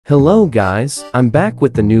Hello guys, I'm back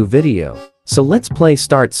with the new video. So let's play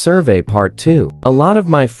Start Survey Part 2. A lot of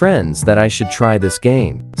my friends that I should try this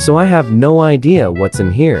game, so I have no idea what's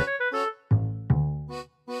in here.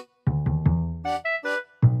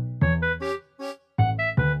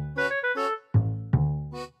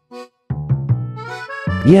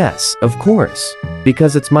 Yes, of course,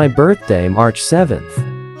 because it's my birthday March 7th.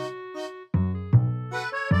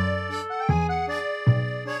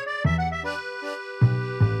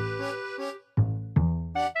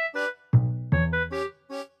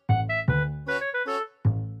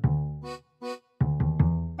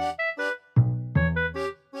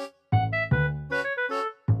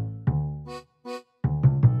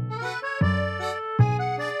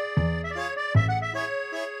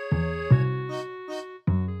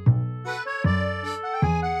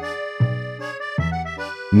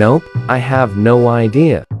 Nope, I have no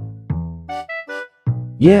idea.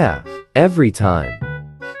 Yeah, every time.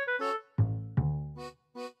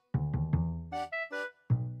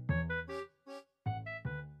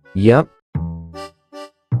 Yup.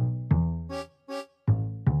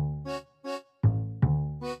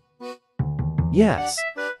 Yes,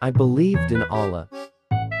 I believed in Allah.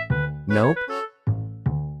 Nope.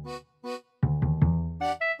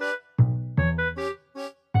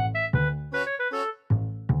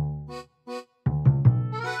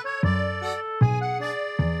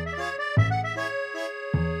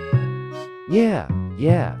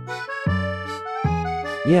 Yeah.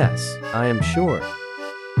 Yes, I am sure.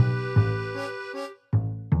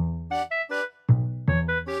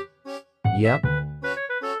 Yep.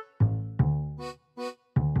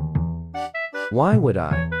 Why would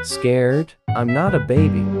I? Scared? I'm not a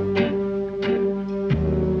baby.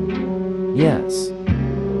 Yes.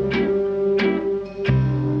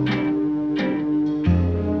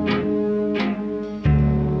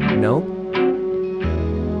 Nope.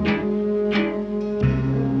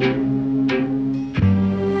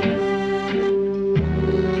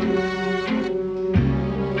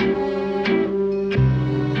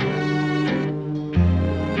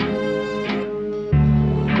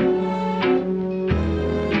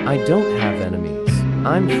 I don't have enemies.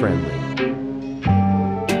 I'm friendly.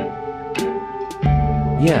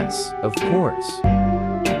 Yes, of course.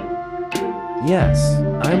 Yes,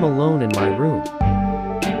 I'm alone in my room.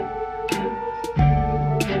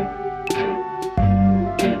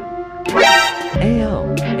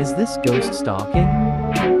 Ayo, is this ghost stalking?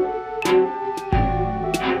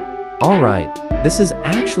 Alright, this is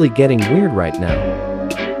actually getting weird right now.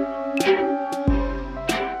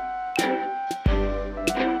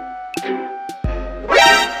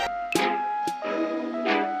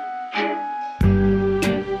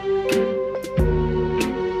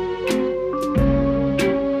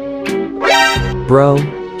 Bro,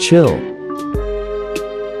 chill.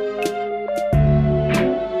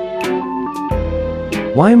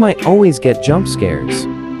 Why am I always get jump scares?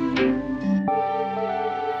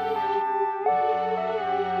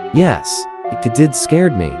 Yes, it did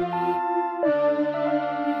scared me.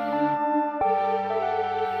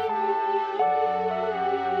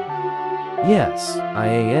 Yes, I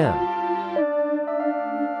am.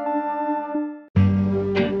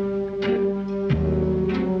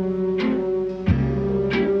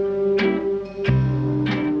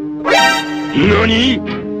 NANI?!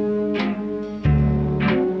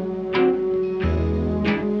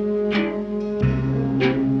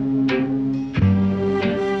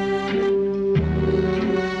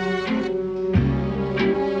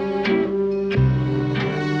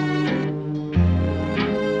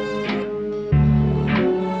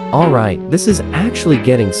 Alright, this is actually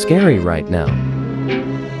getting scary right now.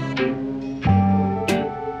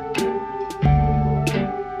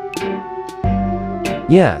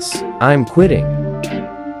 Yes, I'm quitting.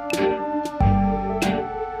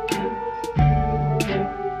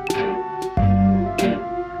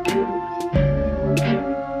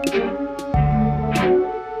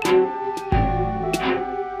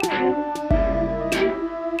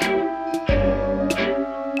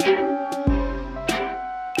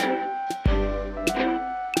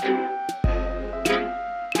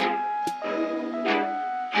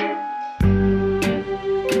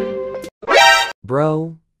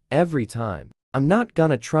 Bro, every time. I'm not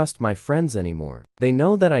gonna trust my friends anymore. They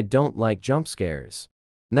know that I don't like jump scares.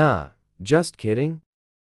 Nah, just kidding.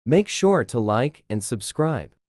 Make sure to like and subscribe.